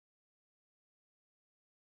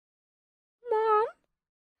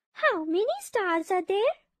How many stars are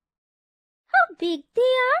there? How big they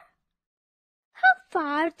are? How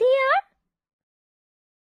far they are?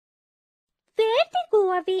 Where they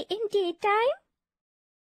go away in daytime?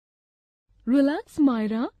 Relax,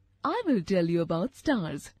 Myra. I will tell you about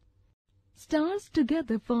stars. Stars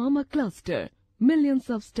together form a cluster. Millions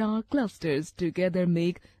of star clusters together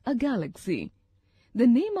make a galaxy. The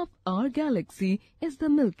name of our galaxy is the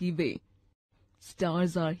Milky Way.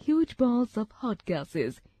 Stars are huge balls of hot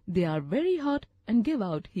gases. They are very hot and give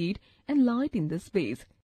out heat and light in the space.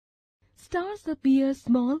 Stars appear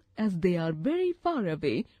small as they are very far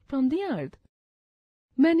away from the Earth.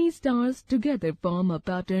 Many stars together form a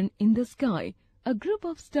pattern in the sky. A group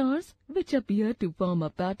of stars which appear to form a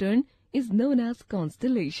pattern is known as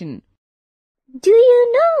constellation. Do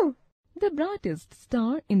you know? The brightest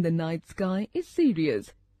star in the night sky is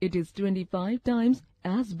Sirius. It is 25 times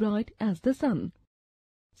as bright as the sun.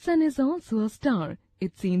 Sun is also a star.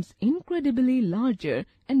 It seems incredibly larger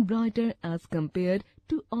and brighter as compared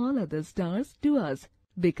to all other stars to us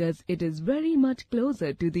because it is very much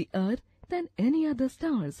closer to the Earth than any other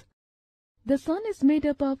stars. The sun is made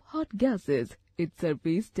up of hot gases. Its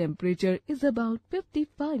surface temperature is about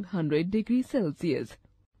 5500 degrees Celsius.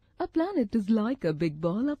 A planet is like a big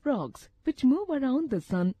ball of rocks which move around the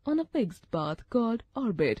sun on a fixed path called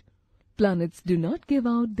orbit. Planets do not give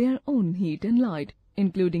out their own heat and light.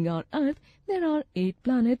 Including our Earth, there are 8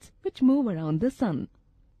 planets which move around the sun.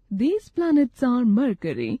 These planets are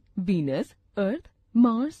Mercury, Venus, Earth,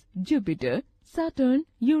 Mars, Jupiter, Saturn,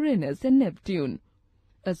 Uranus and Neptune.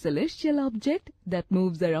 A celestial object that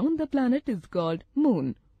moves around the planet is called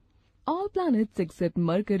moon. All planets except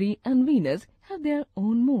Mercury and Venus have their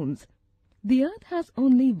own moons. The Earth has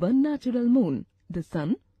only one natural moon. The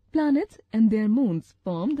Sun, planets and their moons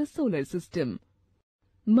form the solar system.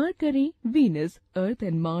 Mercury, Venus, Earth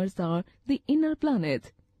and Mars are the inner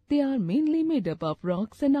planets. They are mainly made up of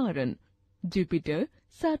rocks and iron. Jupiter,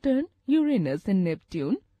 Saturn, Uranus and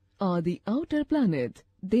Neptune are the outer planets.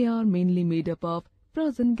 They are mainly made up of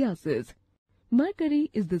frozen gases.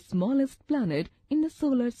 Mercury is the smallest planet in the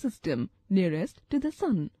solar system, nearest to the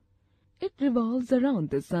Sun. It revolves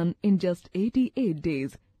around the Sun in just 88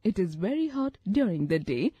 days. It is very hot during the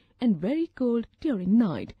day and very cold during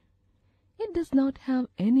night. It does not have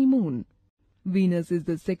any moon. Venus is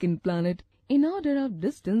the second planet in order of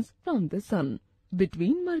distance from the Sun,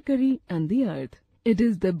 between Mercury and the Earth. It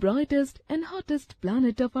is the brightest and hottest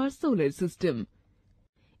planet of our solar system.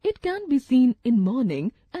 It can be seen in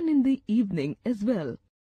morning and in the evening as well.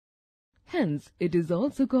 Hence, it is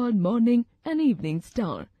also called morning and evening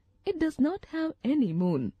star. It does not have any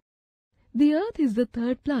moon. The Earth is the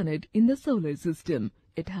third planet in the solar system.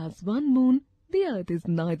 It has one moon. The Earth is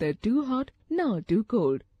neither too hot nor too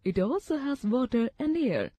cold. It also has water and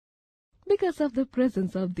air. Because of the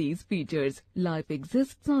presence of these features, life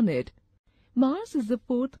exists on it. Mars is the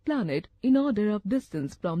fourth planet in order of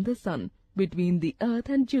distance from the Sun, between the Earth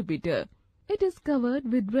and Jupiter. It is covered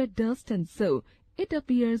with red dust and so it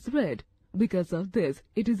appears red. Because of this,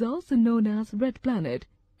 it is also known as red planet.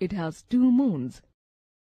 It has 2 moons.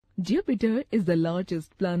 Jupiter is the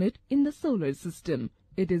largest planet in the solar system.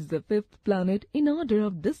 It is the 5th planet in order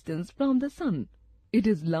of distance from the Sun. It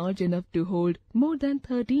is large enough to hold more than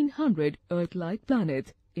 1300 Earth-like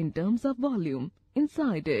planets in terms of volume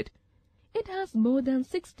inside it. It has more than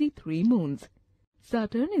 63 moons.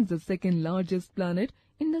 Saturn is the second largest planet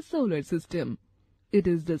in the solar system. It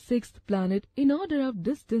is the 6th planet in order of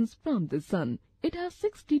distance from the Sun. It has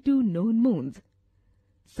 62 known moons.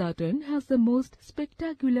 Saturn has the most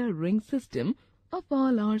spectacular ring system of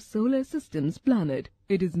all our solar system's planet.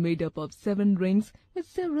 It is made up of 7 rings with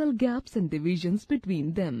several gaps and divisions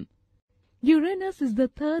between them. Uranus is the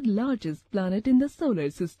 3rd largest planet in the solar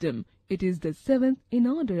system. It is the 7th in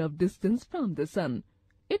order of distance from the Sun.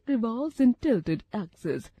 It revolves in tilted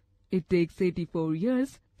axis. It takes 84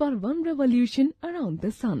 years for one revolution around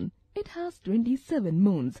the Sun. It has 27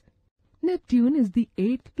 moons. Neptune is the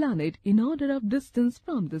 8th planet in order of distance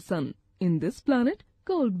from the Sun. In this planet,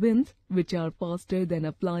 cold winds, which are faster than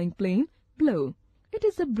a flying plane, blow. It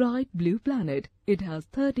is a bright blue planet. It has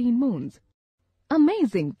 13 moons.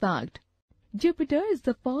 Amazing fact! Jupiter is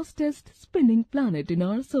the fastest spinning planet in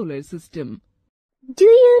our solar system. Do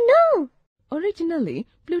you know? Originally,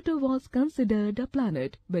 Pluto was considered a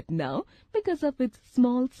planet, but now, because of its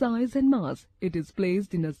small size and mass, it is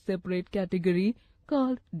placed in a separate category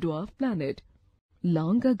called dwarf planet.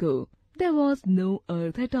 Long ago, there was no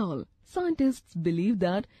Earth at all. Scientists believe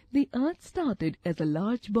that the Earth started as a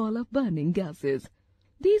large ball of burning gases.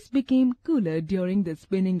 These became cooler during the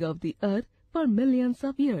spinning of the Earth for millions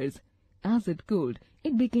of years. As it cooled,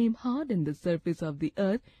 it became hard and the surface of the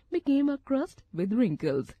earth became a crust with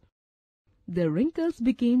wrinkles. The wrinkles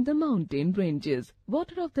became the mountain ranges.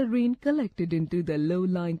 Water of the rain collected into the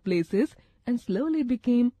low-lying places and slowly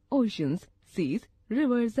became oceans, seas,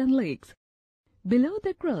 rivers and lakes. Below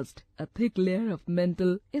the crust, a thick layer of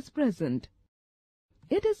mantle is present.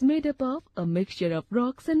 It is made up of a mixture of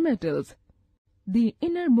rocks and metals. The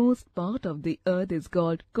innermost part of the earth is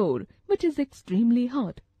called core, which is extremely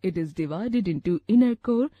hot. It is divided into inner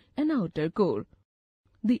core and outer core.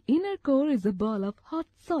 The inner core is a ball of hot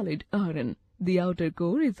solid iron. The outer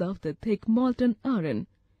core is of the thick molten iron.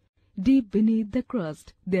 Deep beneath the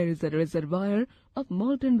crust, there is a reservoir of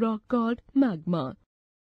molten rock called magma.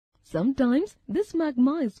 Sometimes this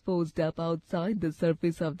magma is forced up outside the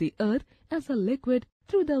surface of the earth as a liquid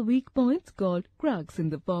through the weak points called cracks in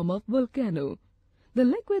the form of volcano. The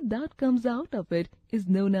liquid that comes out of it is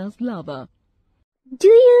known as lava. Do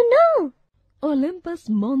you know? Olympus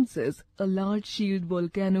Mons, a large shield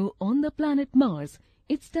volcano on the planet Mars.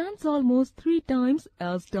 It stands almost 3 times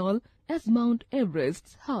as tall as Mount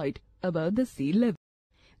Everest's height above the sea level.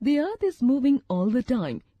 The earth is moving all the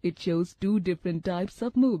time. It shows 2 different types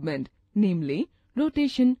of movement, namely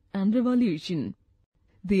rotation and revolution.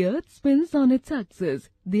 The earth spins on its axis.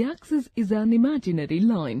 The axis is an imaginary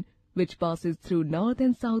line which passes through north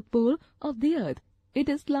and south pole of the earth. It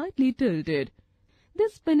is slightly tilted.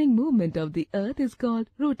 This spinning movement of the earth is called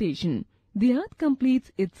rotation. The earth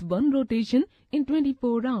completes its one rotation in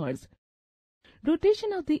 24 hours.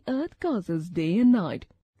 Rotation of the earth causes day and night.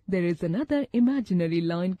 There is another imaginary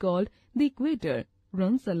line called the equator,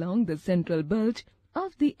 runs along the central bulge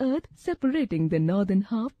of the earth, separating the northern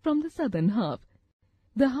half from the southern half.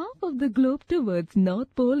 The half of the globe towards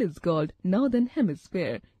North Pole is called Northern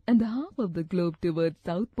Hemisphere, and the half of the globe towards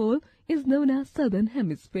South Pole is known as Southern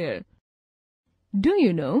Hemisphere. Do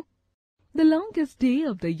you know? The longest day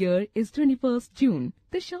of the year is 21st June.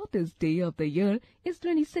 The shortest day of the year is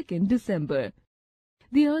 22nd December.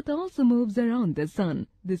 The earth also moves around the sun.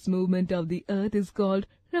 This movement of the earth is called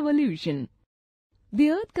revolution.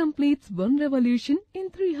 The earth completes one revolution in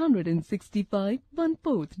 365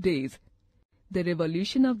 1/4 days. The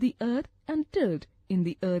revolution of the earth and tilt in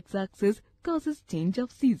the earth's axis causes change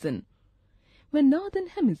of season. When northern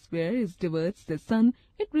hemisphere is towards the sun,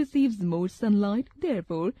 it receives more sunlight,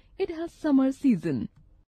 therefore it has summer season.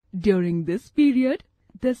 During this period,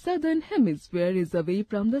 the southern hemisphere is away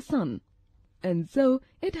from the sun, and so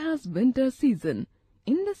it has winter season.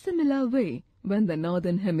 In the similar way, when the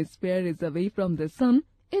northern hemisphere is away from the sun,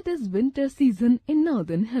 it is winter season in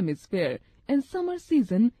northern hemisphere and summer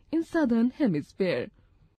season in southern hemisphere.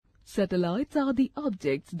 Satellites are the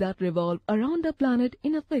objects that revolve around a planet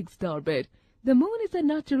in a fixed orbit. The moon is a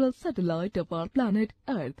natural satellite of our planet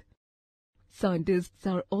Earth. Scientists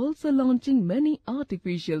are also launching many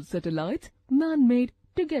artificial satellites, man-made,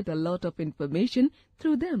 to get a lot of information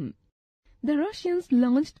through them. The Russians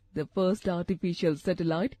launched the first artificial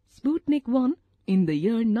satellite, Sputnik 1, in the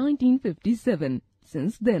year 1957.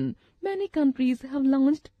 Since then, many countries have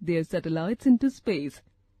launched their satellites into space.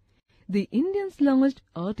 The Indians launched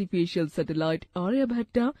artificial satellite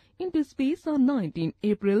Aryabhatta into space on 19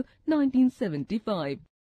 April 1975.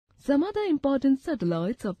 Some other important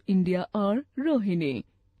satellites of India are Rohini,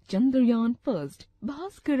 Chandrayaan First,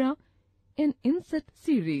 Bhaskara, and Inset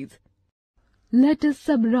series. Let us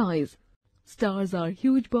summarize. Stars are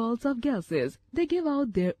huge balls of gases. They give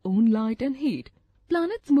out their own light and heat.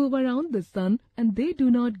 Planets move around the sun and they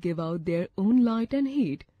do not give out their own light and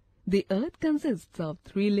heat. The earth consists of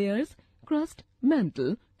 3 layers: crust,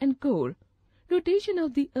 mantle, and core. Rotation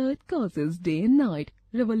of the earth causes day and night.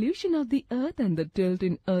 Revolution of the earth and the tilt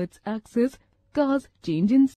in earth's axis cause change in